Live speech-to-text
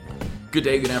Good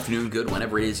day, good afternoon, good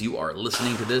whenever it is you are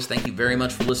listening to this. Thank you very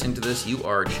much for listening to this. You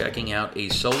are checking out a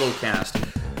solo cast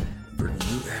for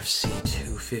UFC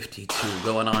 252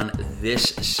 going on this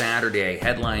Saturday,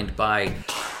 headlined by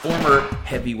former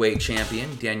heavyweight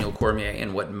champion Daniel Cormier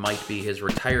in what might be his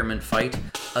retirement fight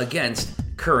against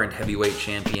current heavyweight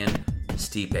champion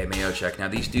Stipe Miocic. Now,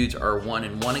 these dudes are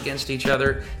 1-1 against each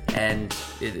other, and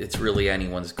it's really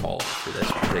anyone's call for this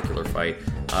particular fight.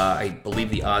 I believe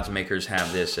the odds makers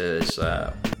have this as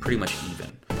pretty much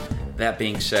even. That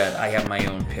being said, I have my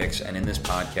own picks, and in this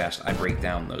podcast, I break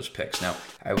down those picks. Now,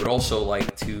 I would also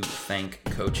like to thank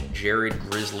Coach Jared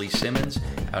Grizzly Simmons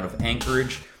out of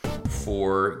Anchorage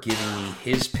for giving me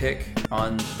his pick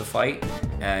on the fight,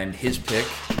 and his pick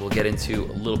we'll get into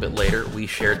a little bit later. We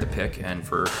shared the pick, and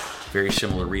for very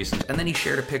similar reasons, and then he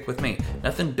shared a pick with me.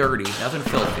 Nothing dirty, nothing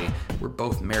filthy. We're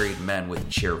both married men with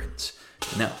childrens.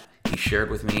 No, he shared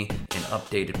with me an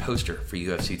updated poster for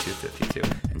UFC 252.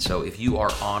 And so if you are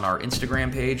on our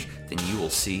Instagram page, then you will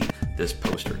see this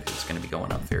poster. It's going to be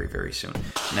going up very, very soon.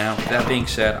 Now, that being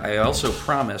said, I also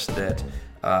promised that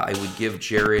I would give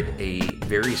Jared a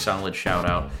very solid shout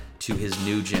out to his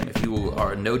new gym. If you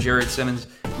know Jared Simmons,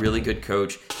 really good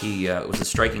coach. He was a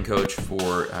striking coach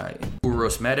for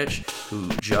Uros Medic, who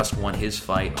just won his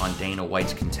fight on Dana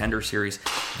White's Contender Series.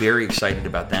 Very excited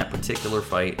about that particular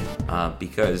fight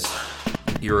because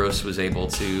Uros was able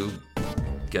to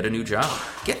get a new job,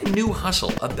 get a new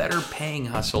hustle, a better paying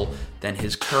hustle than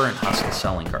his current hustle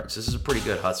selling cards. This is a pretty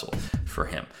good hustle for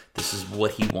him. This is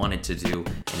what he wanted to do,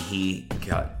 and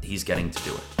he's getting to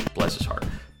do it. Bless his heart.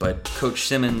 But Coach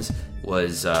Simmons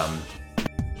was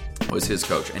his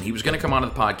coach, and he was going to come onto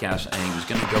the podcast, and he was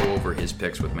going to go over his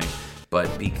picks with me.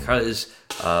 But because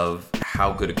of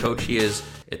how good a coach he is,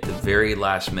 at the very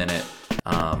last minute,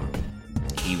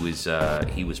 he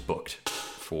was booked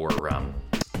for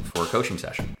a coaching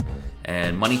session.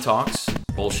 And money talks,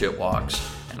 bullshit walks,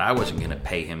 and I wasn't going to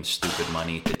pay him stupid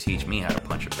money to teach me how to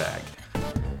punch a bag.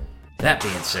 That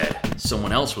being said,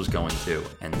 someone else was going to,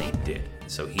 and they did.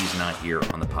 So he's not here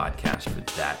on the podcast for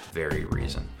that very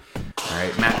reason. All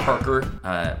right, Matt Parker,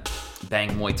 Bang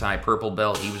Muay Thai Purple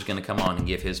Belt, he was going to come on and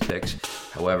give his picks.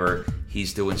 However,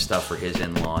 he's doing stuff for his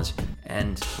in-laws.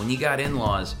 And when you got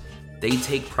in-laws, they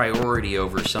take priority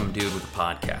over some dude with a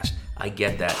podcast. I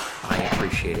get that. I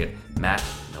appreciate it. Matt,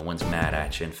 no one's mad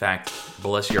at you. In fact,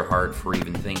 bless your heart for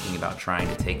even thinking about trying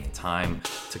to take the time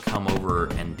to come over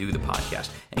and do the podcast.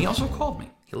 And he also called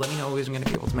me. He let me know he wasn't going to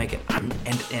be able to make it.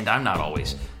 And I'm not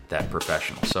always that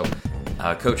professional. So,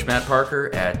 Coach Matt Parker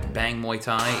at Bang Muay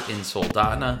Thai in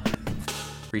Soldotna,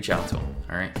 reach out to him.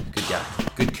 All right? Good guy.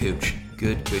 Good coach.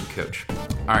 Good coach.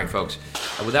 All right, folks.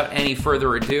 Without any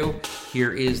further ado,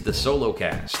 here is the solo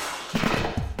cast.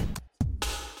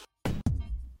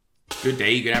 Good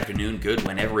day, good afternoon, good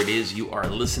whenever it is you are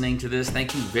listening to this.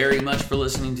 Thank you very much for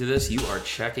listening to this. You are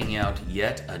checking out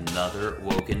yet another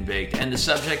Woken Baked. And the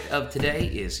subject of today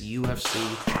is UFC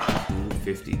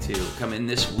 252. Coming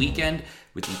this weekend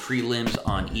with the prelims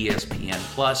on ESPN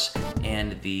Plus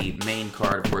and the main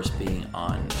card, of course, being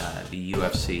on the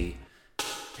UFC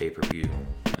pay-per-view.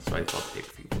 That's why I call it the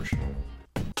pay-per-view portion.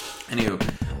 Anywho,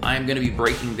 I'm going to be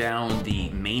breaking down the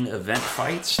main event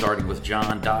fights, starting with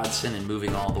John Dodson and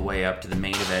moving all the way up to the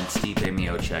main event, Stipe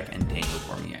Miocic and Daniel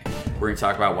Cormier. We're going to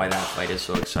talk about why that fight is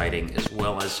so exciting, as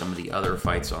well as some of the other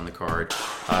fights on the card,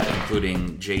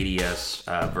 including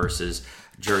JDS versus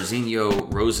Jairzinho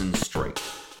Rozenstruik.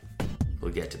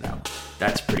 We'll get to that one.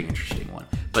 That's a pretty interesting one.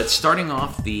 But starting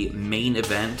off the main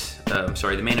event,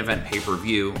 the main event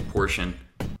pay-per-view portion.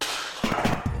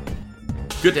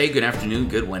 Good day, good afternoon,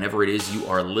 good whenever it is you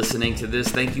are listening to this.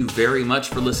 Thank you very much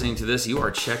for listening to this. You are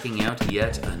checking out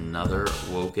yet another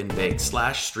Woken Baked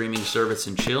 / streaming service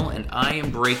and chill, and I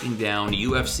am breaking down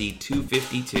UFC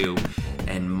 252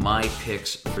 and my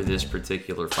picks for this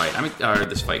particular fight.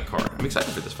 This fight card. I'm excited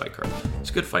for this fight card.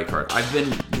 It's a good fight card. I've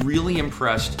been really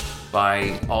impressed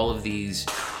by all of these,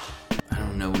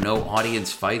 no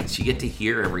audience fights. You get to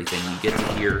hear everything. You get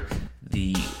to hear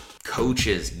the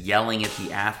coaches yelling at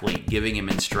the athlete, giving him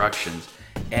instructions.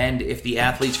 And if the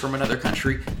athlete's from another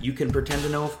country, you can pretend to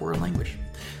know a foreign language.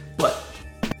 But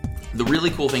the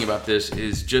really cool thing about this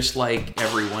is, just like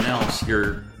everyone else,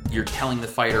 you're telling the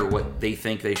fighter what they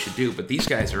think they should do. But these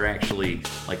guys are actually,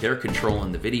 they're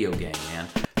controlling the video game, man.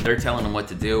 They're telling him what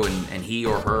to do, and he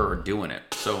or her are doing it.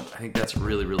 So I think that's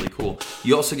really, really cool.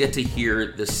 You also get to hear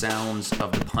the sounds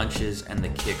of the punches and the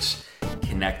kicks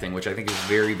connecting, which I think is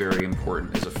very, very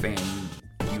important. As a fan,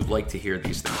 you like to hear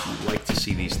these things. You like to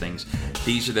see these things.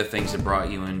 These are the things that brought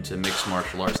you into mixed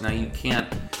martial arts. Now, you can't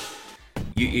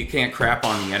crap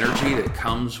on the energy that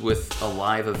comes with a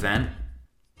live event.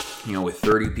 with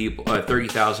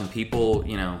 30,000 people,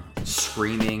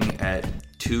 screaming at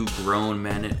two grown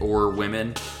men or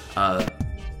women,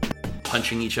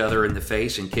 punching each other in the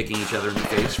face and kicking each other in the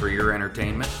face for your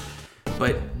entertainment.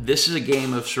 But this is a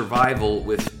game of survival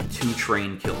with two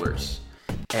trained killers.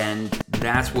 And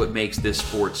that's what makes this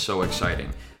sport so exciting.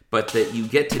 But that you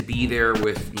get to be there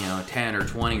with 10 or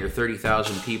 20 or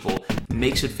 30,000 people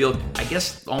makes it feel, I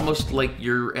guess, almost like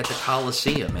you're at the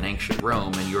Colosseum in ancient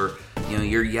Rome, and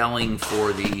you're yelling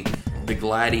for the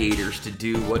gladiators to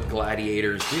do what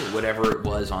gladiators do, whatever it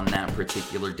was on that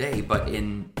particular day. But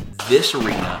in this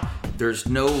arena, there's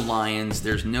no lions,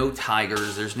 there's no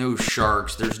tigers, there's no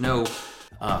sharks, there's no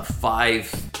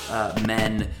 5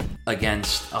 men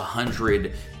against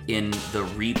 100 in the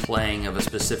replaying of a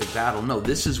specific battle. No,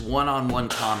 this is one-on-one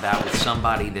combat with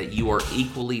somebody that you are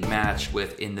equally matched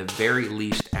with, in the very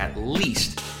least, at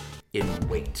least in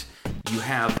weight. You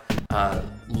have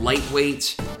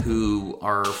lightweights who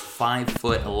are 5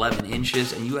 foot 11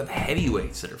 inches, and you have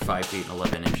heavyweights that are 5 feet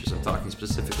 11 inches. I'm talking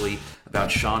specifically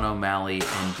about Sean O'Malley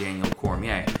and Daniel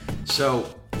Cormier. So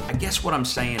I guess what I'm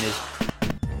saying is,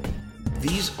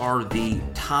 these are the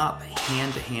top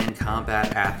hand-to-hand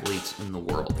combat athletes in the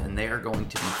world, and they are going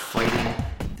to be fighting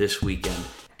this weekend.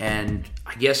 And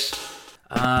I guess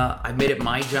I've made it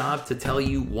my job to tell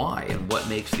you why and what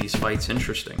makes these fights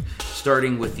interesting.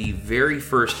 Starting with the very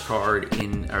first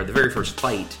the very first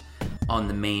fight on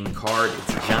the main card,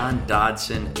 it's John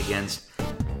Dodson against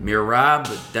Merab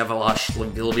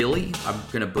Dvalishvili. I'm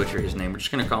going to butcher his name. We're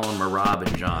just going to call him Merab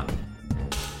and John.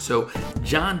 So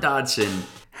John Dodson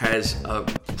has a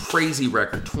crazy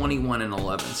record,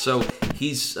 21-11. So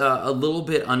he's a little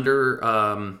bit under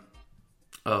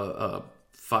a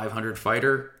 500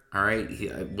 fighter. All right,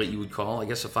 what you would call, I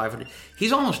guess, a 500.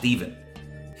 He's almost even.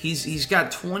 He's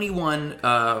got 21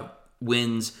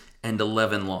 wins and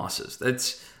 11 losses.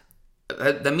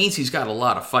 That means he's got a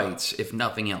lot of fights, if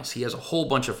nothing else. He has a whole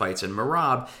bunch of fights, and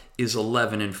Merab is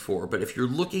 11-4. But if you're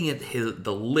looking at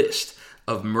the list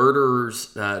of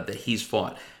murderers that he's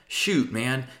fought, shoot,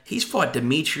 man, he's fought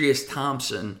Demetrius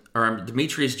Johnson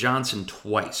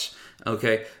twice.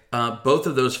 Okay, both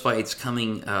of those fights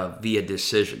coming via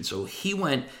decision. So he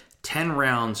went 10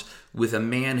 rounds with a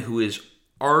man who is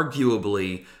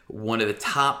arguably one of the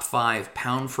top 5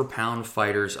 pound-for-pound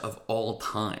fighters of all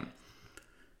time.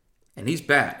 And he's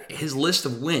bad. His list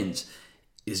of wins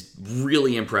is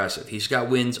really impressive. He's got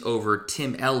wins over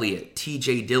Tim Elliott,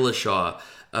 TJ Dillashaw,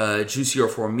 Jussier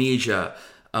Formiga,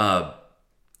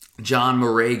 John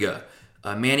Morega,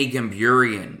 Manny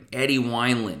Gamburian, Eddie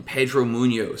Wineland, Pedro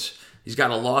Munoz. He's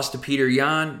got a loss to Peter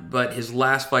Yan, but his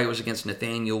last fight was against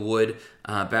Nathaniel Wood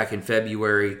back in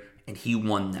February, and he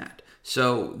won that.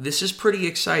 So this is pretty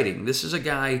exciting. This is a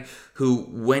guy who,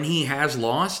 when he has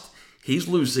lost, he's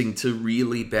losing to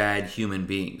really bad human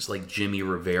beings like Jimmy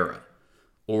Rivera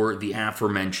or the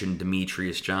aforementioned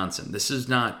Demetrius Johnson. This is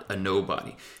not a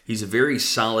nobody. He's a very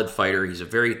solid fighter. He's a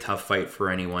very tough fight for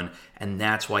anyone, and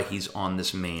that's why he's on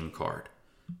this main card.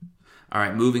 All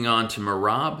right, moving on to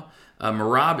Merab.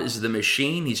 Merab is the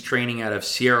machine. He's training out of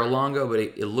Sierra Longo, but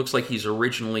it looks like he's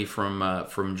originally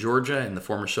from Georgia in the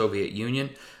former Soviet Union.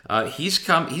 He's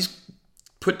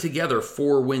put together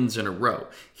 4 wins in a row.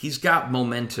 He's got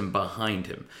momentum behind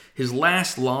him. His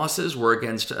last losses were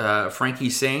against Frankie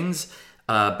Saenz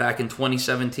back in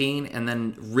 2017, and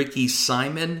then Ricky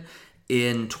Simon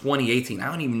in 2018. I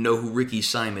don't even know who Ricky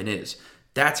Simon is.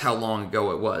 That's how long ago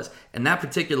it was. And that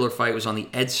particular fight was on the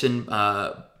Edson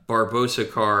Barbosa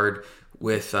card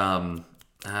with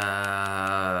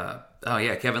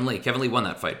Kevin Lee. Kevin Lee won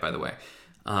that fight, by the way.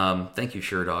 Thank you,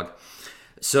 Sherdog.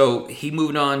 So he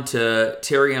moved on to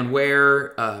Tyrion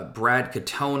Ware, Brad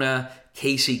Katona,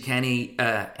 Casey Kenny,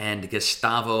 and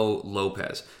Gustavo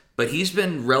Lopez. But he's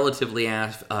been relatively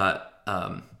active.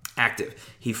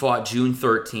 He fought June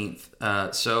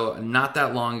 13th, so not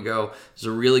that long ago. It was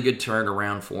a really good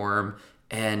turnaround for him,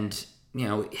 and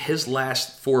his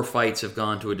last 4 fights have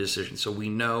gone to a decision, so we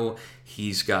know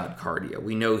he's got cardio.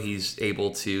 We know he's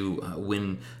able to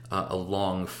win a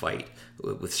long fight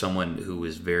with someone who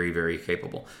is very, very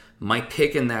capable. My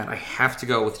pick in that, I have to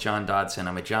go with John Dodson.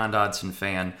 I'm a John Dodson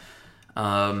fan.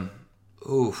 Man,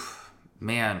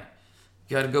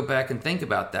 got to go back and think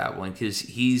about that one, because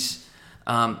he's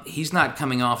not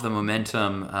coming off the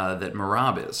momentum that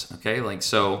Merab is. Okay,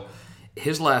 so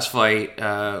his last fight,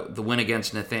 the win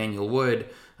against Nathaniel Wood,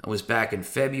 was back in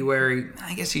February.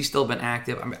 I guess he's still been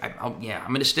active. I'm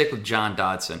going to stick with John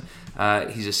Dodson.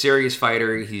 He's a serious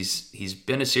fighter. He's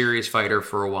been a serious fighter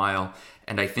for a while,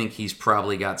 and I think he's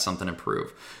probably got something to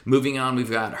prove. Moving on,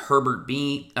 we've got Herbert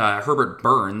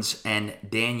Burns and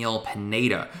Daniel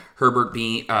Pineda. Herbert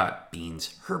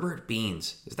Beans.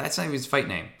 Is that not his fight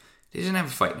name? He doesn't have a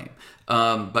fight name.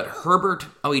 But Herbert,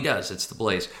 he does. It's the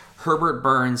Blaze. Herbert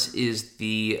Burns is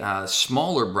the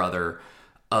smaller brother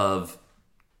of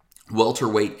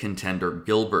welterweight contender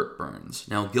Gilbert Burns.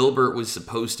 Now, Gilbert was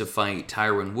supposed to fight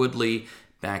Tyron Woodley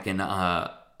back in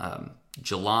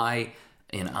July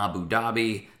in Abu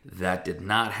Dhabi. That did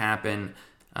not happen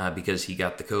because he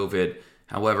got the COVID.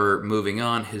 However, moving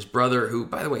on, his brother, who,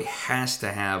 by the way, has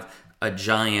to have a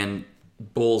giant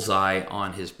bullseye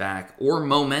on his back or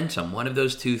momentum, one of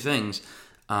those two things,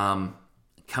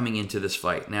 coming into this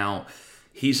fight. Now,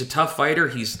 he's a tough fighter.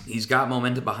 He's got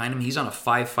momentum behind him. He's on a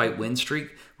 5-fight win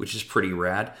streak, which is pretty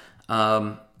rad.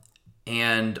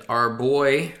 And our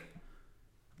boy,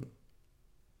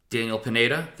 Daniel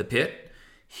Pineda, the Pit,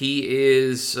 he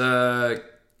is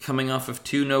coming off of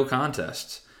 2 no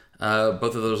contests.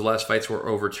 Both of those last fights were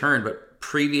overturned, but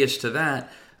previous to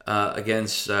that,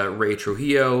 against Ray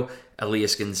Trujillo,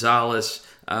 Elias Gonzalez,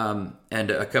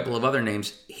 and a couple of other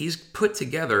names, he's put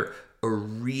together a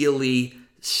really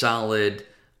solid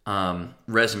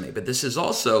resume. But this is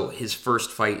also his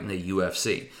first fight in the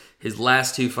UFC. His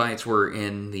last 2 fights were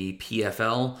in the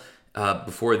PFL.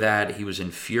 Before that, he was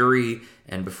in Fury,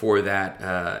 and before that,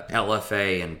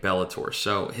 LFA and Bellator.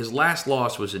 So his last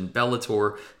loss was in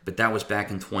Bellator, but that was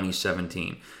back in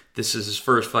 2017. This is his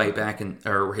first fight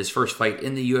his first fight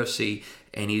in the UFC,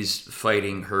 and he's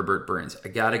fighting Herbert Burns. I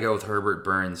gotta go with Herbert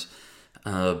Burns.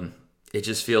 It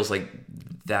just feels like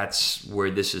that's where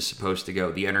this is supposed to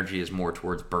go. The energy is more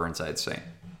towards Burns, I'd say.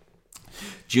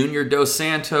 Junior Dos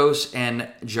Santos and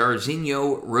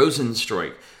Jairzinho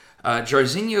Rozenstruik.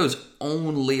 Jairzinho's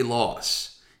only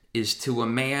loss is to a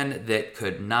man that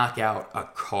could knock out a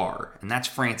car, and that's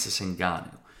Francis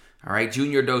Ngannou. All right,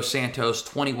 Junior Dos Santos,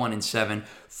 21-7,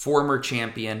 former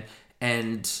champion,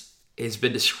 and has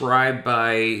been described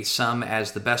by some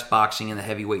as the best boxing in the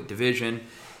heavyweight division.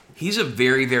 He's a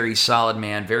very, very solid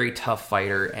man, very tough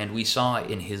fighter, and we saw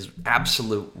in his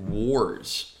absolute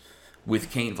wars with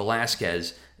Cain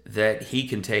Velasquez that he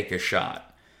can take a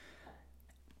shot.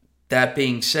 That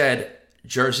being said,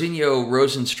 Jairzinho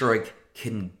Rozenstruik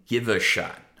can give a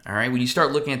shot. All right, when you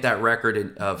start looking at that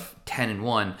record of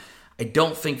 10-1, I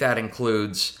don't think that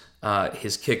includes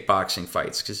his kickboxing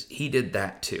fights, because he did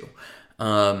that too.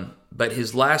 But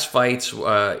his last fights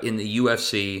in the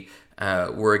UFC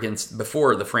were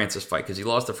before the Francis fight, because he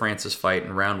lost the Francis fight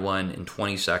in round 1 in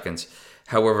 20 seconds.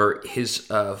 However, his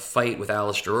fight with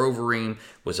Alistair Overeem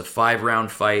was a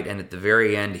 5-round fight, and at the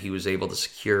very end, he was able to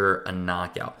secure a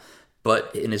knockout.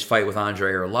 But in his fight with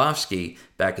Andrei Arlovsky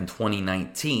back in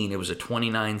 2019, it was a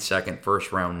 29-second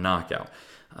first-round knockout.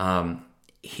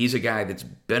 He's a guy that's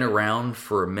been around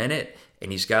for a minute,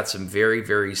 and he's got some very,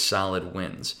 very solid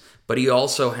wins. But he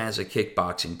also has a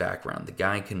kickboxing background. The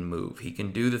guy can move. He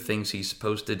can do the things he's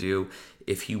supposed to do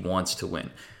if he wants to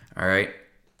win. All right?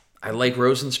 I like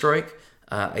Rozenstruik.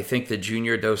 I think that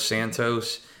Junior Dos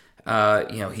Santos,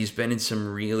 he's been in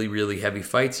some really, really heavy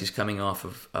fights. He's coming off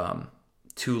of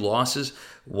 2 losses,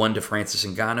 one to Francis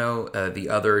Ngannou, the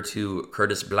other to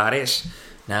Curtis Blades.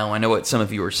 Now, I know what some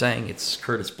of you are saying. It's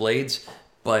Curtis Blades,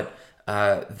 but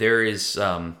there is...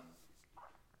 I'm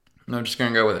just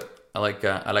going to go with it. I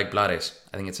like Blades.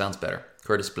 I think it sounds better.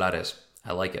 Curtis Blades.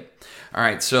 I like it. All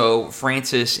right, so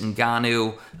Francis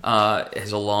Ngannou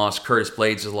has a loss. Curtis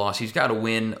Blades has a loss. He's got a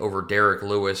win over Derek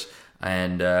Lewis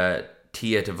and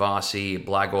Tia Tavasi,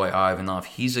 Blagoy Ivanov.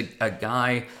 He's a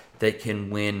guy that can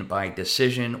win by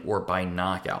decision or by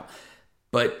knockout.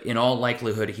 But in all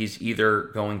likelihood, he's either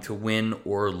going to win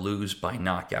or lose by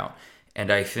knockout.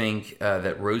 And I think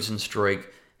that Rozenstruik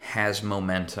has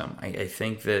momentum. I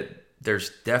think that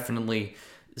there's definitely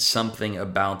something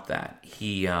about that.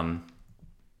 He's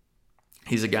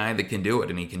a guy that can do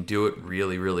it, and he can do it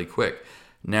really, really quick.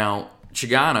 Now,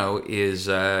 Ngannou is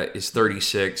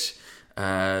 36,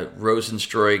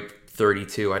 Rozenstruik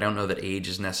 32. I don't know that age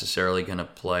is necessarily going to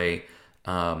play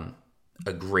a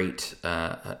great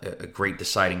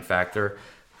deciding factor,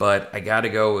 but I got to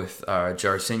go with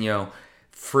Jairzinho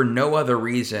for no other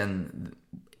reason.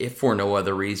 If for no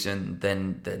other reason,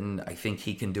 then I think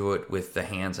he can do it with the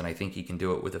hands, and I think he can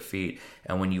do it with the feet.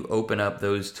 And when you open up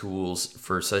those tools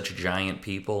for such giant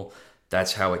people,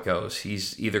 that's how it goes.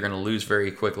 He's either going to lose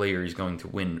very quickly or he's going to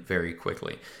win very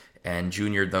quickly. And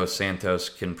Junior Dos Santos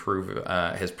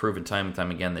has proven time and time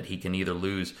again that he can either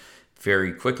lose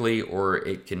very quickly or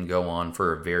it can go on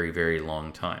for a very, very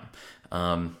long time.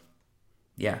 I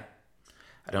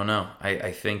don't know.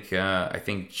 I think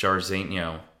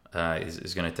Jairzinho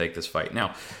is going to take this fight.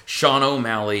 Now, Sean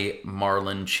O'Malley,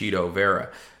 Marlon Chito Vera.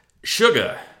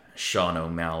 Sugar Sean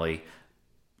O'Malley,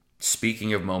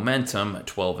 speaking of momentum,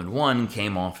 12-1,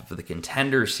 came off of the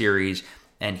Contender Series,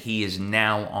 and he is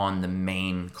now on the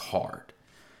main card.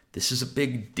 This is a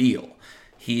big deal.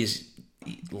 2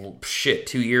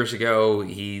 years ago,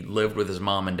 he lived with his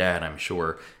mom and dad, I'm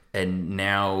sure, and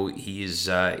now he's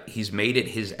made it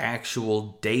his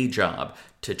actual day job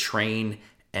to train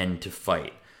and to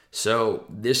fight. So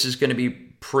this is going to be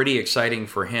pretty exciting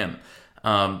for him.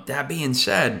 That being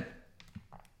said,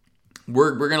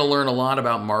 we're going to learn a lot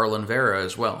about Marlon Vera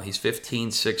as well. He's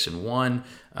 15-6-1.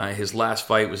 His last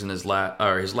fight was his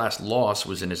last loss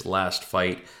was in his last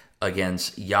fight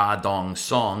against Yadong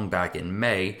Song back in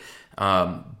May.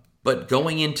 But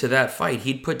going into that fight,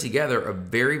 he'd put together a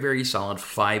very, very solid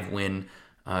 5-win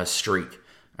streak.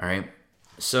 All right.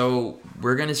 So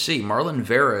we're going to see. Marlon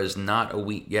Vera is not a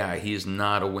weak guy. He is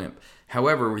not a wimp.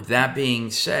 However, that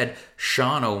being said,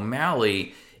 Sean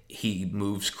O'Malley, he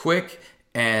moves quick,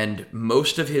 and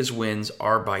most of his wins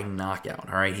are by knockout.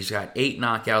 All right. He's got 8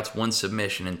 knockouts, 1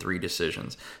 submission, and 3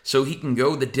 decisions. So he can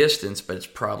go the distance, but it's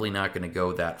probably not going to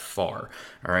go that far.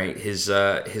 All right. His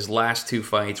last 2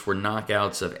 fights were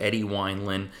knockouts of Eddie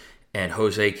Wineland and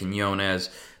Jose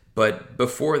Quinones. But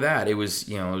before that, it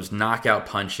was knockout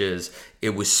punches, it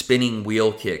was spinning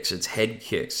wheel kicks, it's head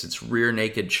kicks, it's rear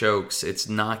naked chokes, it's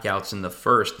knockouts in the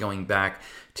first, going back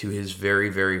to his very,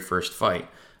 very first fight.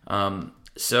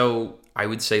 So I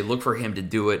would say look for him to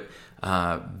do it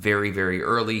very, very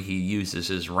early. He uses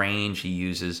his range, he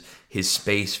uses his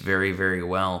space very, very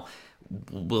well.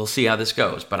 We'll see how this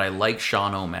goes, but I like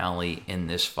Sean O'Malley in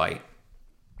this fight.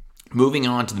 Moving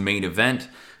on to the main event,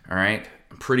 all right.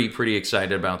 I'm pretty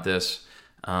excited about this.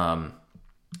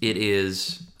 It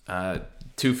is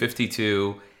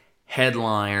 252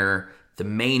 headliner, the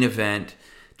main event,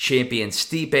 champion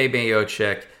Stipe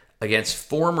Miocic against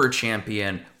former champ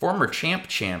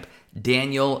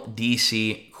Daniel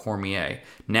DC Cormier.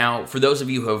 Now, for those of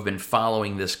you who have been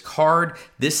following this card,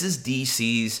 this is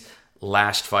DC's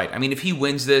last fight. I mean, if he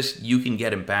wins this, you can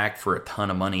get him back for a ton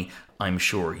of money, I'm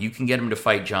sure. You can get him to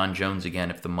fight John Jones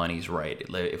again if the money's right,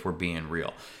 if we're being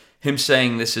real. Him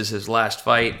saying this is his last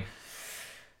fight,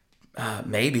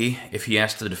 maybe if he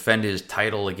has to defend his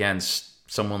title against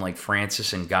someone like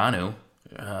Francis Ngannou,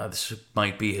 this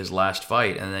might be his last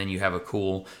fight, and then you have a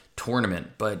cool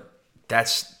tournament. But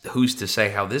that's who's to say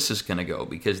how this is going to go,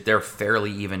 because they're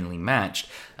fairly evenly matched.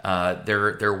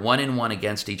 They're 1-1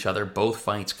 against each other. Both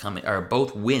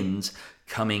wins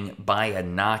coming by a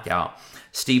knockout.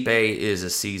 Stipe is a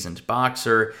seasoned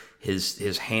boxer.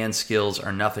 His hand skills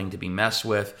are nothing to be messed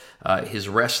with. His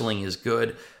wrestling is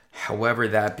good. However,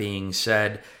 that being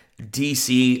said,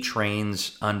 DC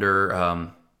trains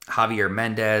under Javier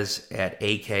Mendez at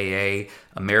AKA,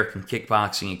 American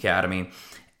Kickboxing Academy,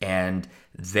 and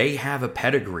they have a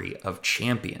pedigree of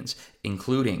champions,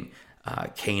 including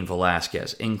Cain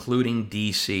Velasquez, including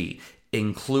DC,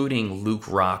 including Luke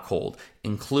Rockhold,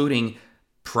 including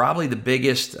probably the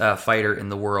biggest fighter in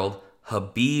the world,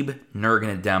 Khabib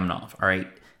Nurmagomedov, all right,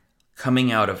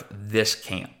 coming out of this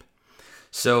camp.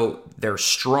 So they're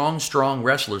strong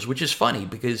wrestlers, which is funny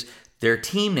because their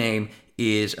team name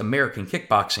is American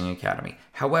Kickboxing Academy.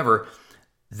 However,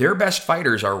 their best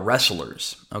fighters are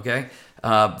wrestlers, okay?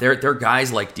 They're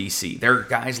guys like DC. They're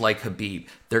guys like Khabib.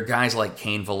 They're guys like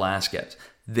Cain Velasquez.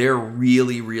 They're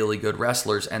really, really good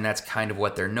wrestlers, and that's kind of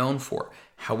what they're known for.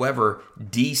 However,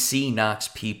 DC knocks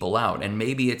people out, and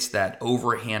maybe it's that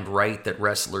overhand right that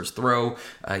wrestlers throw.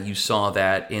 You saw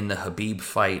that in the Khabib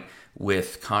fight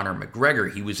with Conor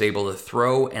McGregor. He was able to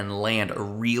throw and land a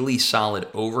really solid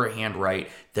overhand right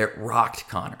that rocked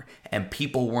Conor, and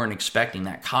people weren't expecting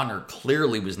that. Conor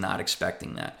clearly was not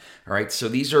expecting that. All right, so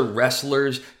these are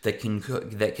wrestlers that can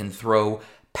throw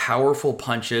powerful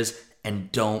punches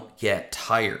and don't get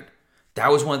tired. That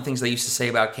was one of the things they used to say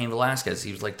about Cain Velasquez.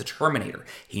 He was like the Terminator.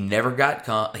 He never got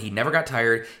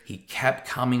tired. He kept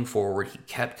coming forward. He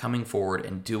kept coming forward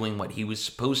and doing what he was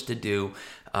supposed to do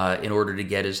in order to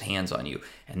get his hands on you.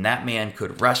 And that man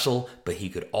could wrestle, but he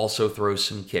could also throw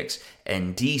some kicks.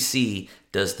 And DC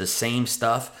does the same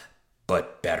stuff,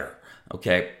 but better.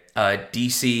 Okay,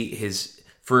 DC,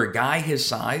 for a guy his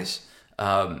size,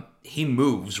 he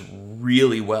moves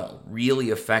really well, really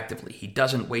effectively. He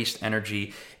doesn't waste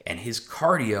energy, and his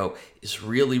cardio is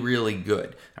really, really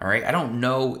good. All right, I don't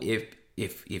know if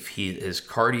his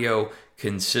cardio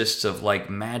consists of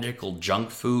like magical junk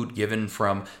food given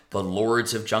from the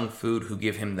lords of junk food who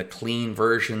give him the clean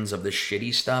versions of the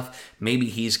shitty stuff. Maybe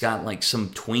he's got like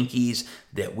some Twinkies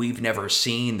that we've never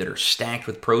seen that are stacked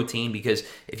with protein, because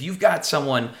if you've got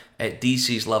someone at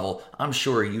DC's level, I'm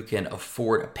sure you can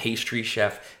afford a pastry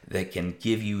chef that can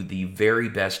give you the very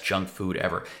best junk food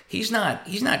ever. He's not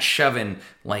shoving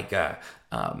like a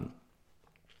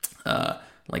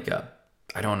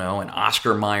I don't know, an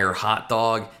Oscar Mayer hot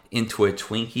dog into a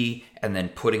Twinkie and then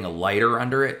putting a lighter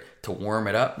under it to warm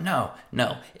it up. No.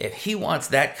 If he wants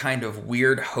that kind of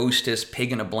weird hostess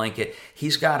pig in a blanket,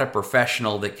 he's got a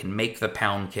professional that can make the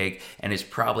pound cake and is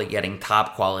probably getting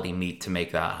top quality meat to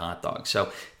make that hot dog.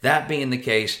 So that being the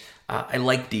case, I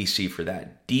like DC for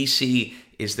that. DC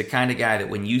is the kind of guy that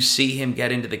when you see him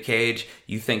get into the cage,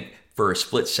 you think for a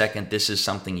split second, this is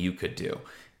something you could do.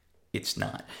 It's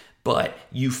not. But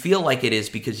you feel like it is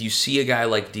because you see a guy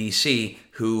like DC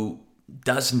who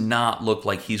does not look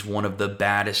like he's one of the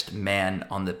baddest men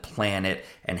on the planet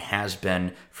and has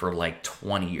been for like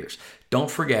 20 years.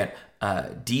 Don't forget,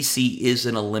 DC is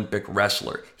an Olympic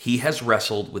wrestler. He has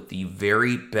wrestled with the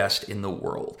very best in the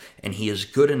world, and he is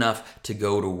good enough to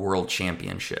go to world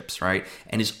championships, right?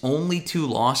 And his only 2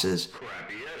 losses,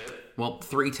 well,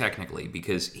 3 technically,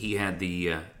 because he had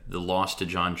the loss to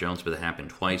John Jones, but it happened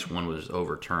twice. One was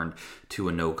overturned to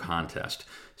a no contest.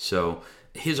 So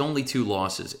his only 2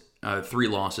 losses, 3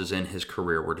 losses in his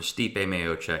career were to Stipe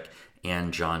Miocic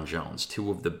and John Jones,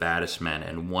 2 of the baddest men,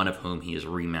 and one of whom he is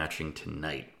rematching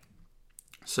tonight.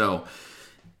 So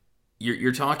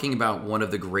you're talking about one of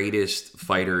the greatest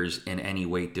fighters in any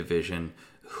weight division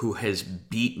who has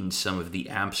beaten some of the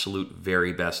absolute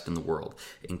very best in the world,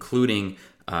 including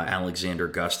Alexander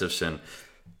Gustafsson,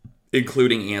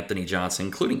 including Anthony Johnson,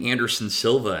 including Anderson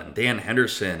Silva and Dan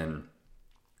Henderson and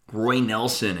Roy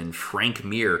Nelson and Frank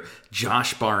Mir,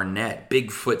 Josh Barnett,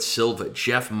 Bigfoot Silva,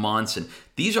 Jeff Monson.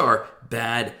 These are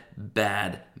bad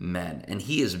men, and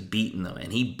he has beaten them,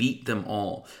 and he beat them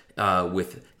all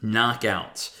with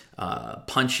knockouts,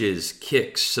 punches,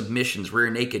 kicks, submissions, rear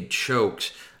naked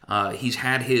chokes. He's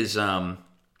had his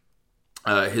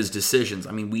decisions.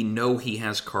 I mean, we know he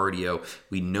has cardio,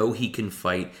 we know he can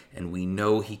fight, and we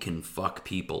know he can fuck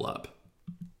people up.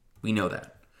 We know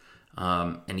that.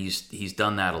 And he's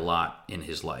done that a lot in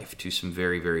his life to some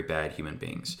very, very bad human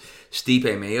beings. Stipe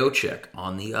Miocic,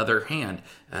 on the other hand,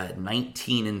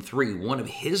 19-3, one of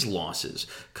his losses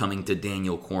coming to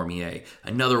Daniel Cormier,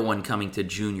 another one coming to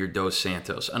Junior Dos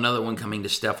Santos, another one coming to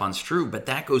Stefan Struve, but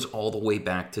that goes all the way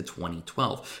back to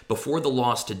 2012. Before the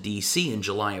loss to DC in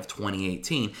July of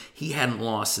 2018, he hadn't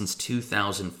lost since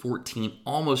 2014,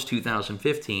 almost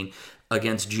 2015,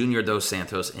 against Junior Dos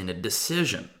Santos in a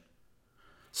decision.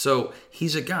 So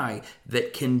he's a guy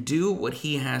that can do what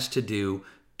he has to do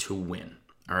to win.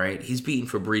 All right, he's beaten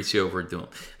Fabricio Verdum.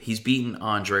 He's beaten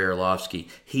Andrei Arlovsky.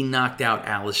 He knocked out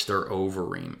Alistair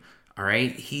Overeem. All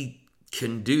right, he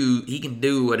can do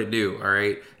what it do. All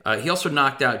right, he also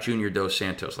knocked out Junior Dos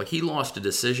Santos. Like, he lost a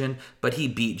decision, but he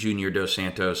beat Junior Dos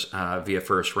Santos via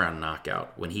first round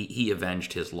knockout when he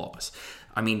avenged his loss.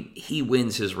 I mean, he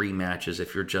wins his rematches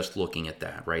if you're just looking at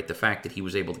that, right? The fact that he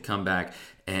was able to come back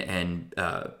and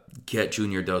get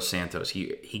Junior Dos Santos,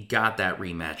 he got that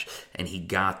rematch and he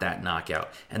got that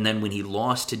knockout. And then when he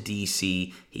lost to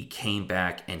DC, he came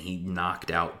back and he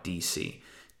knocked out DC.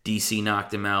 DC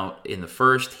knocked him out in the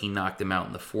first, he knocked him out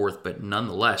in the fourth, but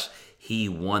nonetheless, he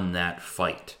won that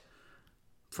fight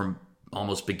from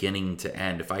almost beginning to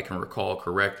end. If I can recall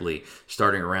correctly,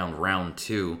 starting around round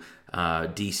 2,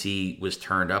 DC was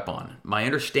turned up on. My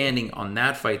understanding on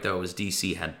that fight, though, is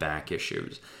DC had back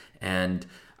issues. And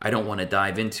I don't want to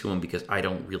dive into them because I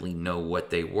don't really know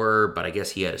what they were, but I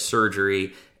guess he had a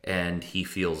surgery and he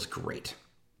feels great.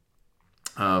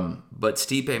 But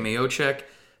Stipe Miocic,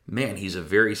 man, he's a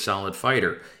very solid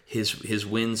fighter. His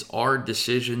wins are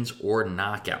decisions or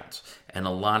knockouts, and a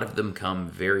lot of them come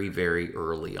very, very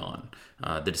early on.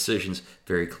 The decisions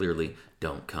very clearly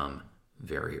don't come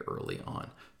very early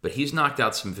on. But he's knocked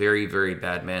out some very, very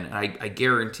bad men. I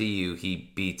guarantee you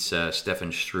he beats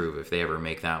Stefan Struve if they ever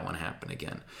make that one happen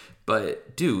again.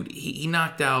 But, dude, he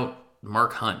knocked out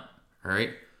Mark Hunt, all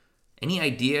right? Any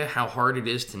idea how hard it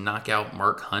is to knock out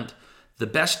Mark Hunt? The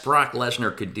best Brock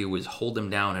Lesnar could do is hold him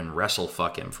down and wrestle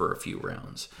fuck him for a few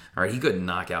rounds. All right, he couldn't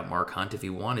knock out Mark Hunt if he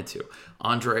wanted to.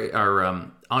 Andrei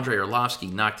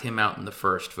Arlovsky knocked him out in the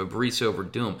first. Fabricio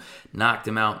Verdum knocked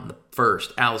him out in the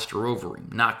first. Alistair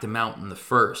Overeem knocked him out in the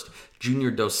first. Junior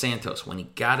Dos Santos, when he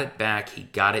got it back, he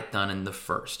got it done in the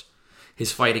first.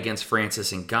 His fight against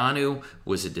Francis Ngannou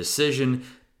was a decision,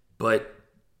 but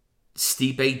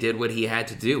Stipe did what he had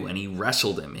to do, and he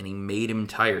wrestled him, and he made him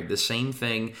tired. The same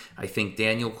thing I think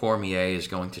Daniel Cormier is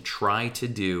going to try to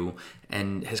do,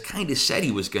 and has kind of said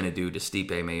he was going to do to Stipe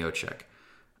Miocic.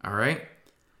 All right?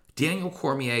 Daniel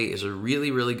Cormier is a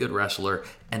really, really good wrestler,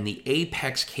 and the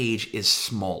apex cage is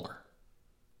smaller.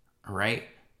 All right?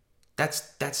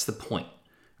 That's the point.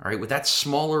 All right? With that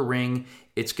smaller ring,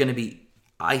 it's going to be,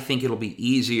 I think it'll be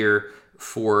easier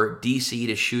for DC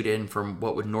to shoot in from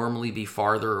what would normally be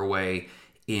farther away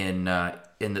in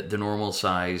the normal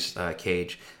size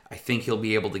cage. I think he'll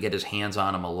be able to get his hands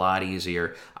on him a lot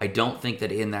easier. I don't think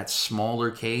that in that smaller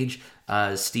cage,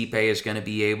 Stipe is going to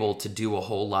be able to do a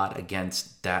whole lot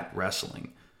against that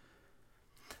wrestling.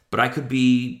 But I could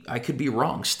be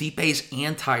wrong. Stipe's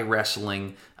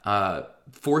anti-wrestling,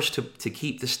 forced to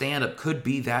keep the stand-up, could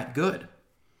be that good.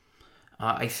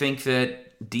 I think that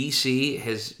DC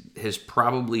has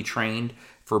probably trained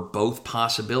for both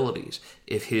possibilities.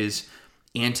 If his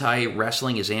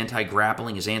anti-wrestling, his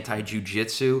anti-grappling, his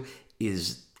anti-jiu-jitsu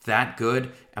is that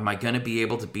good, am I going to be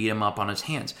able to beat him up on his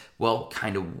hands? Well,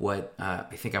 kind of what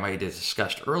I think I might have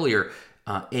discussed earlier,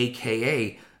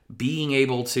 aka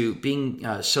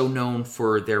being so known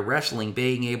for their wrestling,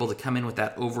 being able to come in with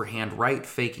that overhand right,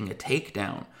 faking a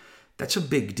takedown. That's a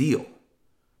big deal.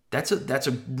 That's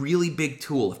a really big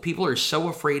tool. If people are so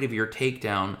afraid of your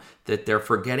takedown that they're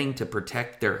forgetting to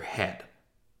protect their head,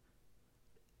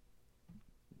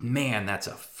 man, that's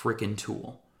a freaking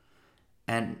tool.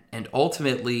 And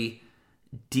ultimately,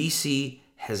 DC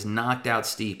has knocked out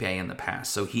Stipe in the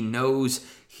past, so he knows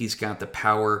he's got the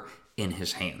power in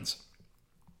his hands.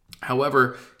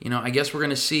 However, I guess we're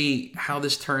going to see how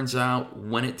this turns out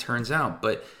when it turns out.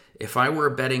 But if I were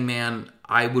a betting man,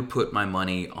 I would put my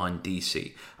money on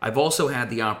DC. I've also had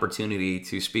the opportunity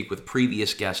to speak with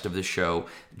previous guest of the show,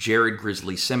 Jared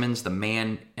Grizzly Simmons, the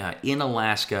man in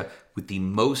Alaska with the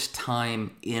most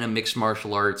time in a mixed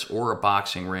martial arts or a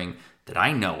boxing ring that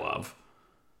I know of.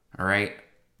 All right?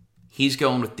 He's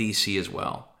going with DC as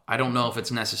well. I don't know if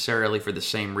it's necessarily for the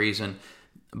same reason,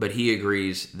 but he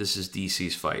agrees this is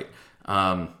DC's fight.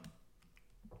 And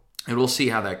we'll see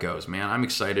how that goes, man. I'm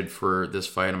excited for this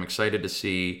fight. I'm excited to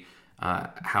see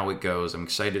how it goes. I'm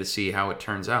excited to see how it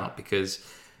turns out because,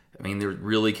 there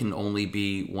really can only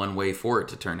be one way for it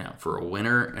to turn out, for a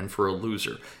winner and for a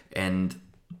loser. And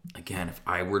again, if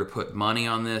I were to put money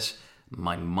on this,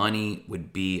 my money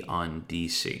would be on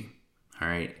DC. All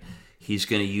right? He's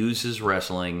going to use his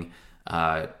wrestling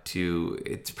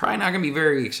it's probably not going to be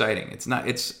very exciting.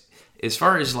 It's as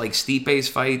far as like Stipe's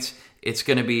fights, it's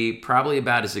going to be probably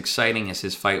about as exciting as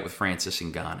his fight with Francis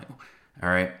Ngannou. All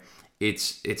right?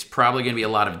 It's probably going to be a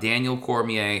lot of Daniel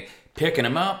Cormier picking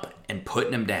him up and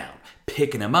putting him down.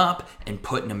 Picking him up and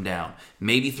putting him down.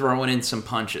 Maybe throwing in some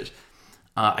punches.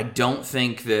 I don't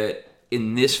think that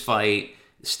in this fight,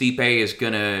 Stipe is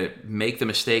going to make the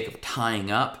mistake of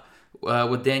tying up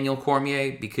with Daniel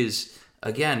Cormier because,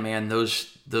 again, man,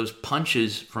 those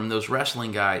punches from those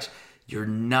wrestling guys,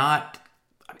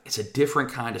 it's a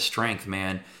different kind of strength,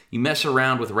 man. You mess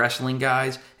around with wrestling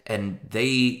guys and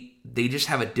they just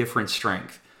have a different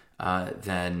strength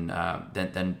than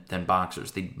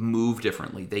boxers. They move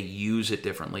differently. They use it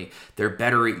differently. They're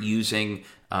better at using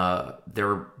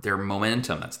their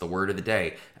momentum. That's the word of the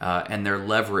day, and their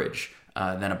leverage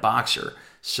than a boxer.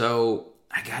 So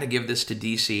I got to give this to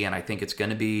DC, and I think he's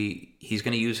going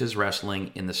to use his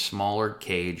wrestling in the smaller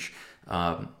cage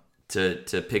to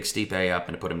pick Stipe up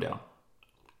and to put him down.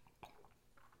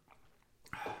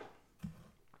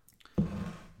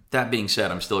 That being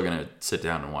said, I'm still going to sit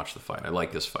down and watch the fight. I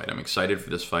like this fight. I'm excited for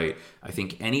this fight. I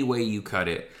think any way you cut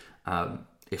it,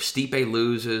 if Stipe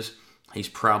loses, he's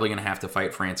probably going to have to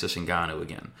fight Francis Ngannou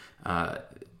again.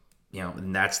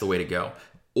 And that's the way to go.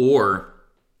 Or,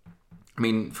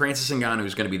 Francis Ngannou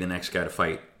is going to be the next guy to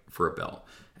fight for a belt.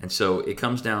 And so it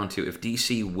comes down to, if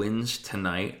DC wins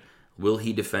tonight, will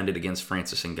he defend it against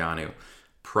Francis Ngannou?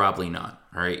 Probably not.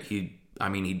 All right. He'd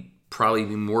probably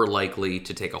be more likely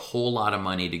to take a whole lot of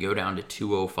money to go down to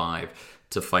 205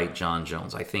 to fight Jon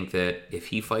Jones. I think that if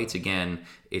he fights again,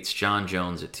 it's Jon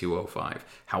Jones at 205.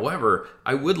 However,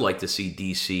 I would like to see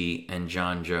DC and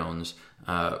Jon Jones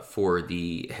for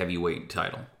the heavyweight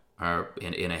title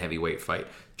in a heavyweight fight.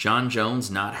 Jon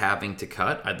Jones not having to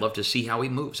cut, I'd love to see how he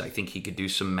moves. I think he could do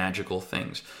some magical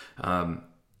things.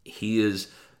 He is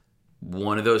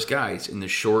one of those guys in the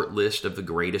short list of the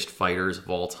greatest fighters of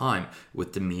all time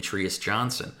with Demetrius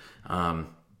Johnson.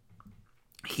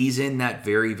 He's in that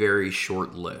very, very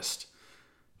short list.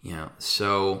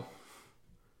 So,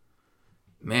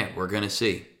 man, we're going to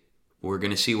see. We're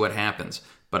going to see what happens.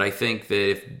 But I think that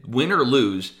if win or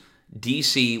lose,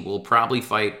 DC will probably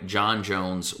fight John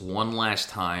Jones one last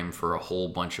time for a whole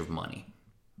bunch of money.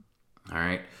 All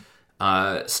right.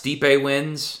 Stipe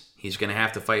wins. He's going to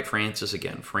have to fight Francis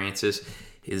again. Francis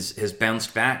has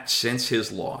bounced back since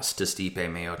his loss to Stipe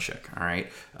Miocic. All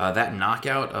right. That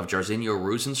knockout of Jairzinho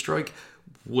Rozenstruik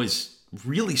was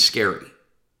really scary.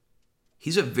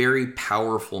 He's a very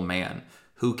powerful man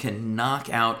who can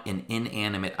knock out an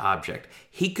inanimate object.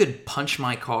 He could punch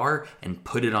my car and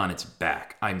put it on its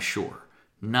back, I'm sure.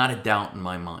 Not a doubt in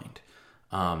my mind.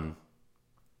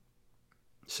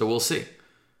 So we'll see.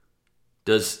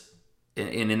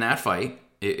 In that fight,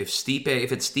 if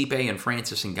it's Stipe and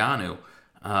Francis Ngannou,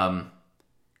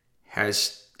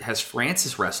 has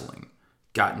Francis wrestling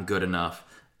gotten good enough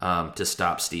to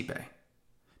stop Stipe?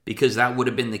 Because that would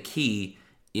have been the key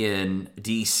in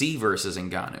DC versus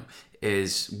Ngannou,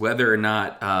 is whether or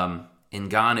not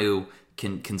Ngannou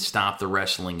can stop the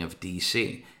wrestling of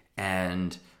DC.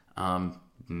 And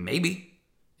maybe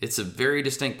it's a very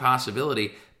distinct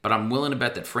possibility, but I'm willing to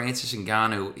bet that Francis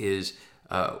Ngannou is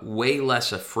way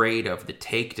less afraid of the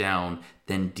takedown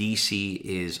than DC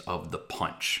is of the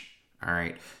punch. All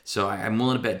right. So I'm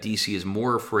willing to bet DC is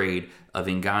more afraid of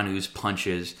Ngannou's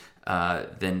punches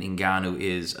than Ngannou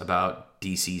is about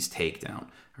DC's takedown.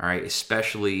 All right.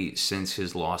 Especially since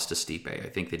his loss to Stipe. I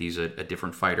think that he's a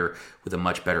different fighter with a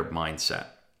much better mindset.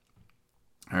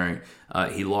 All right.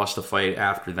 He lost the fight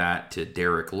after that to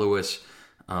Derek Lewis.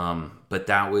 But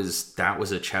that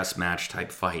was a chess match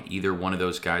type fight. Either one of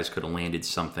those guys could have landed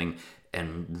something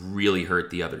and really hurt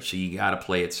the other. So you got to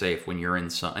play it safe when you're in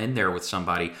there with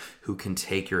somebody who can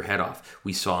take your head off.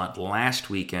 We saw it last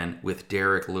weekend with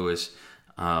Derek Lewis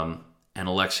and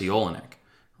Alexei Olenek,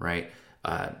 right?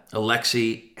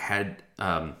 Alexei had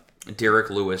Derek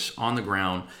Lewis on the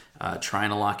ground trying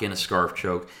to lock in a scarf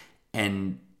choke,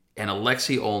 and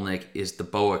Alexei Olenek is the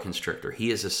boa constrictor.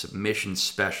 He is a submission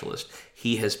specialist.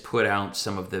 He has put out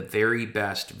some of the very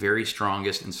best, very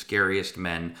strongest, and scariest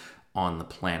men on the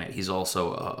planet. He's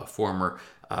also a former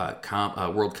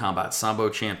World Combat Sambo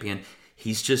champion.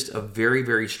 He's just a very,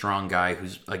 very strong guy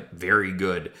who's like very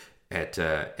good at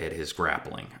his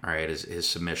grappling, all right, his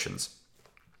submissions.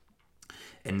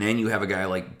 And then you have a guy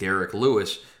like Derek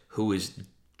Lewis, who is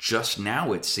just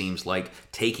now, it seems like,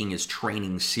 taking his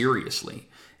training seriously.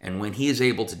 And when he is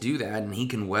able to do that and he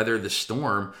can weather the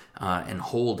storm and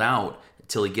hold out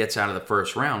until he gets out of the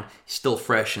first round, he's still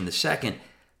fresh in the second,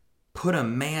 put a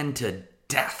man to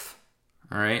death.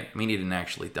 All right? I mean, he didn't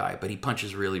actually die, but he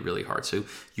punches really, really hard. So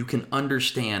you can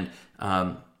understand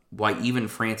why even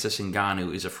Francis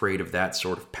Ngannou is afraid of that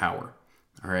sort of power.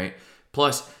 All right?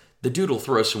 Plus, the dude will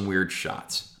throw some weird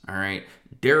shots. All right?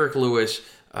 Derek Lewis,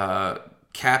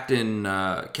 Captain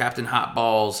Hot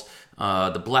Balls,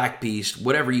 the Black Beast,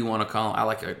 whatever you want to call him. I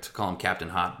like to call him Captain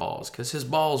Hot Balls because his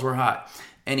balls were hot.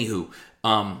 Anywho,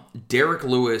 Derek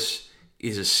Lewis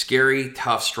is a scary,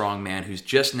 tough, strong man who's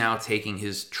just now taking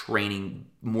his training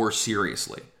more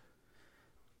seriously.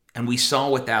 And we saw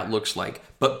what that looks like.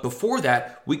 But before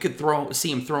that, we could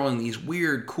see him throwing these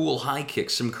weird, cool high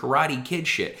kicks, some Karate Kid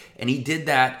shit. And he did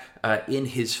that in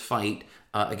his fight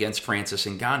against Francis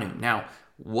Ngannou. Now,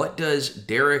 what does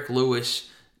Derek Lewis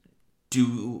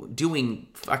doing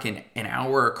fucking an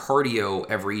hour of cardio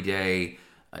every day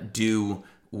do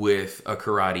with a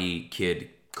Karate Kid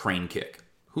crane kick?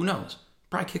 Who knows?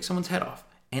 Probably kick someone's head off.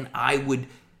 And I would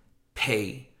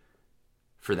pay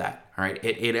for that. All right.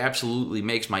 It absolutely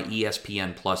makes my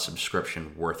ESPN Plus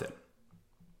subscription worth it.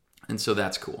 And so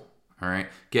that's cool. All right.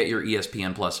 Get your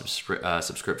ESPN Plus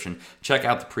subscription. Check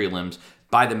out the prelims.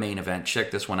 Buy the main event.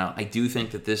 Check this one out. I do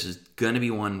think that this is going to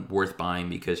be one worth buying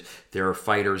because there are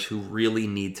fighters who really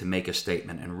need to make a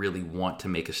statement and really want to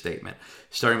make a statement.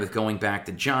 Starting with going back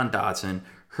to John Dodson,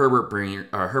 Herbert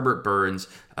Burns,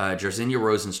 Jairzinho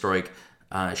Rozenstruik,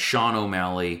 Sean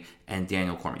O'Malley, and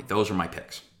Daniel Cormier. Those are my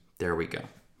picks. There we go.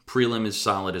 Prelim is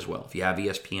solid as well. If you have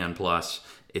ESPN Plus,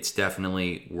 it's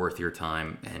definitely worth your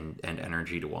time and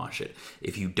energy to watch it.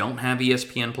 If you don't have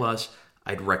ESPN Plus,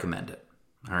 I'd recommend it.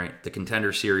 All right, the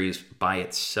Contender Series by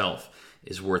itself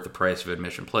is worth the price of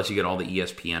admission. Plus, you get all the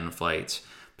ESPN fights.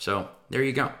 So there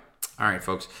you go. All right,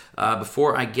 folks.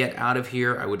 Before I get out of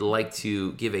here, I would like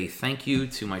to give a thank you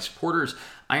to my supporters.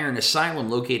 Iron Asylum,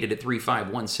 located at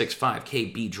 35165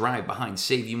 KB Drive behind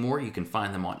Save You More. You can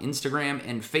find them on Instagram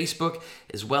and Facebook,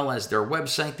 as well as their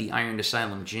website, the Iron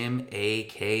Asylum Gym,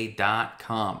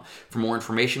 AK.com. For more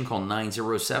information, call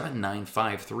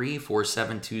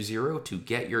 907-953-4720 to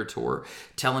get your tour.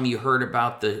 Tell them you heard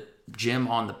about the gym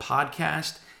on the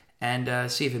podcast,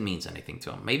 and see if it means anything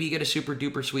to them. Maybe you get a super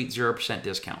duper sweet 0%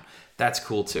 discount. That's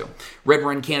cool too. Red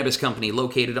Run Cannabis Company,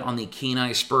 located on the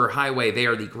Kenai Spur Highway. They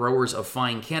are the growers of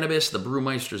fine cannabis, the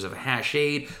brewmeisters of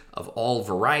hashade of all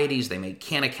varieties. They make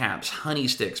canna caps, honey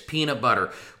sticks, peanut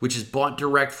butter, which is bought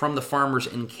direct from the farmers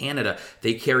in Canada.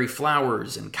 They carry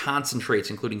flowers and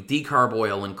concentrates, including decarb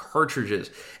oil and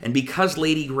cartridges. And because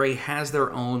Lady Grey has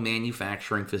their own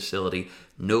manufacturing facility,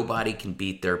 nobody can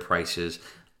beat their prices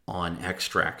on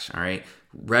extracts, all right?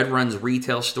 Red Run's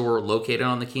retail store, located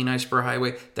on the Kenai Spur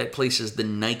Highway, that place is the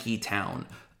Nike town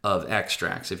of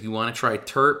extracts. If you want to try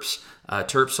terps,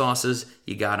 terp sauces,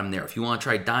 you got them there. If you want to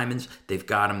try diamonds, they've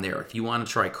got them there. If you want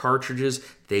to try cartridges,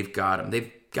 they've got them.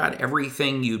 They've got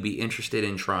everything you'd be interested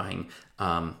in trying,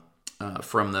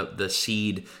 from the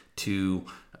seed to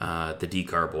the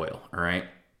decarb oil, all right?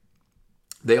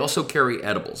 They also carry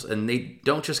edibles, and they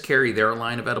don't just carry their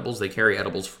line of edibles. They carry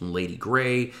edibles from Lady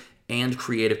Grey and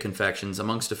Creative Confections,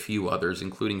 amongst a few others,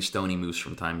 including Stony Moose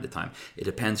from time to time. It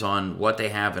depends on what they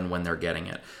have and when they're getting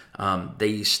it.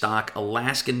 They stock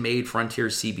Alaskan-made Frontier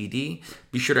CBD.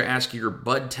 Be sure to ask your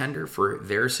bud tender for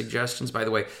their suggestions. By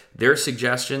the way, their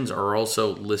suggestions are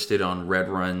also listed on Red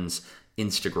Run's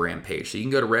Instagram page. So you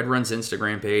can go to Red Run's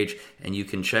Instagram page and you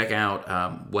can check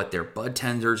out what their bud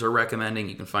tenders are recommending.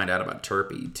 You can find out about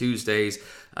Terpy Tuesdays.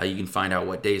 You can find out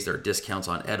what days there are discounts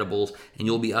on edibles, and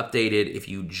you'll be updated if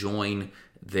you join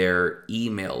their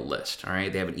email list. All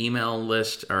right, they have an email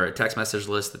list or a text message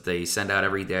list that they send out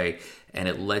every day, and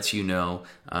it lets you know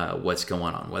what's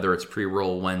going on, whether it's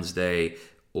pre-roll Wednesday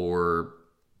or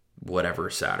whatever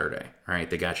Saturday. All right,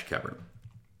 they got you covered.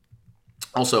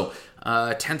 Also,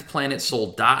 10th Planet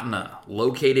Soldotna,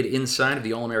 located inside of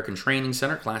the All-American Training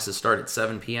Center. Classes start at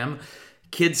 7 p.m.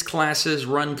 Kids classes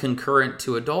run concurrent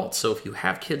to adults, so if you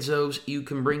have kidsos, you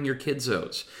can bring your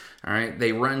kidsos. All right,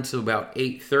 they run to about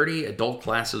 8:30. Adult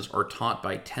classes are taught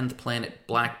by 10th Planet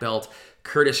Black Belt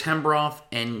Curtis Hembroff,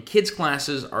 and kids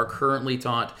classes are currently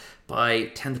taught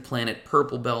by 10th Planet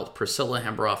Purple Belt Priscilla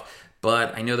Hembroff.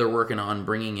 But I know they're working on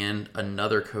bringing in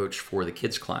another coach for the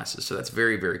kids classes. So that's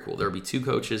very, very cool. There'll be 2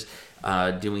 coaches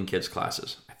doing kids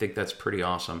classes. I think that's pretty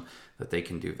awesome that they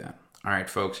can do that. All right,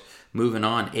 folks, moving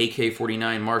on.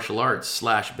 AK-49 Martial Arts /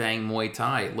 Bang Muay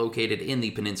Thai, located in the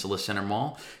Peninsula Center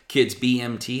Mall. Kids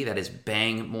BMT, that is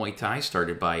Bang Muay Thai,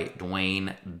 started by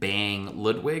Dwayne Bang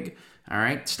Ludwig. All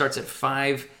right, starts at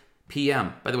 5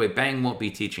 p.m. By the way, Bang won't be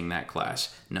teaching that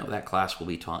class. No, that class will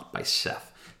be taught by Seth.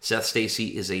 Seth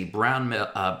Stacy is a brown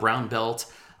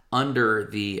belt under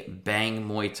the Bang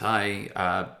Muay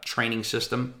Thai training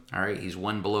system. All right, he's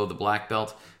one below the black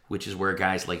belt, which is where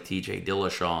guys like TJ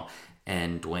Dillashaw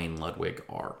and Dwayne Ludwig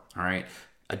are. All right,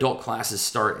 adult classes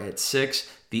start at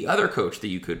 6. The other coach that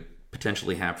you could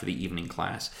potentially have for the evening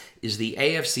class is the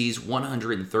AFC's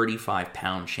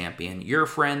 135-pound champion, your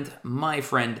friend, my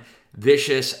friend,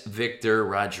 Vicious Victor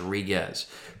Rodriguez.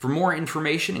 For more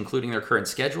information, including their current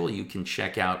schedule, you can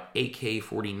check out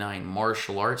AK-49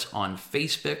 Martial Arts on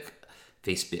Facebook,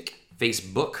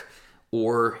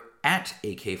 or at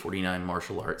AK-49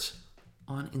 Martial Arts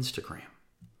on Instagram.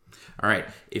 All right,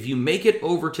 if you make it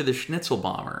over to the Schnitzel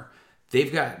Bomber,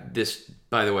 they've got this,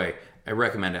 by the way, I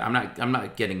recommend it. I'm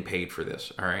not getting paid for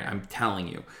this, all right? I'm telling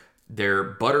you. Their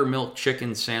buttermilk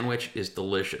chicken sandwich is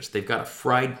delicious. They've got a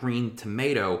fried green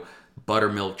tomato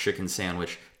buttermilk chicken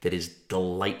sandwich that is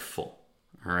delightful,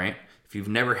 all right? If you've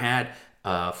never had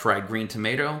fried green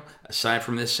tomato, aside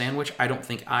from this sandwich, I don't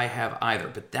think I have either.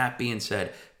 But that being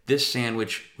said, this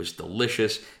sandwich was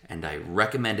delicious, and I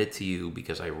recommend it to you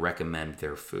because I recommend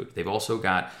their food. They've also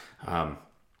got a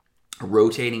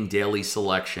rotating daily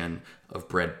selection of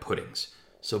bread puddings.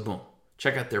 So boom,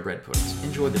 check out their bread puddings.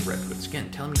 Enjoy the bread puddings.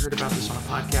 Again, tell them you heard about this on a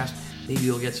podcast. Maybe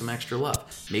you'll get some extra love.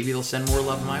 Maybe they'll send more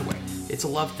love my way. It's a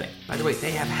love thing. By the way,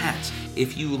 they have hats.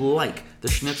 If you like the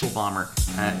Schnitzel Bomber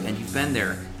and you've been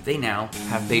there, they now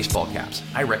have baseball caps.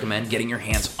 I recommend getting your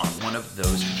hands on one of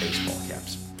those baseball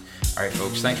caps. All right,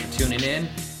 folks, thanks for tuning in.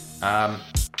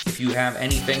 If you have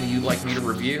anything that you'd like me to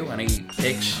review, any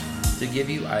picks to give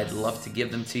you, I'd love to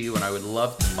give them to you, and I would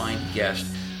love to find a guest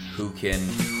who can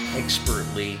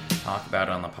expertly talk about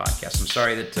it on the podcast. I'm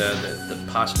sorry that the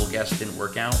possible guest didn't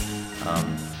work out,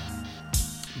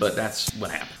 but that's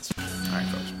what happens. All right,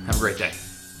 folks, have a great day.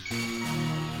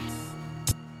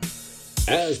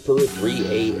 As per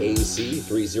 3AAC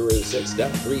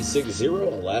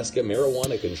 306.360, Alaska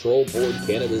Marijuana Control Board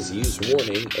Cannabis Use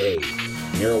Warning, A.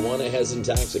 Marijuana has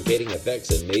intoxicating effects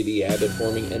and may be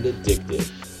habit-forming and addictive.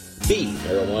 B.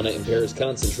 Marijuana impairs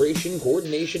concentration,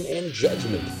 coordination, and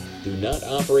judgment. Do not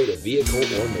operate a vehicle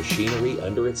or machinery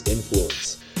under its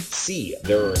influence. C.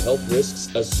 There are health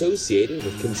risks associated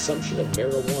with consumption of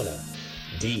marijuana.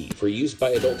 D. For use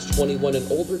by adults 21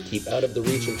 and older, keep out of the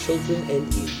reach of children.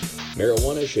 And E.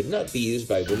 Marijuana should not be used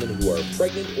by women who are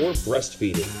pregnant or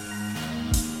breastfeeding.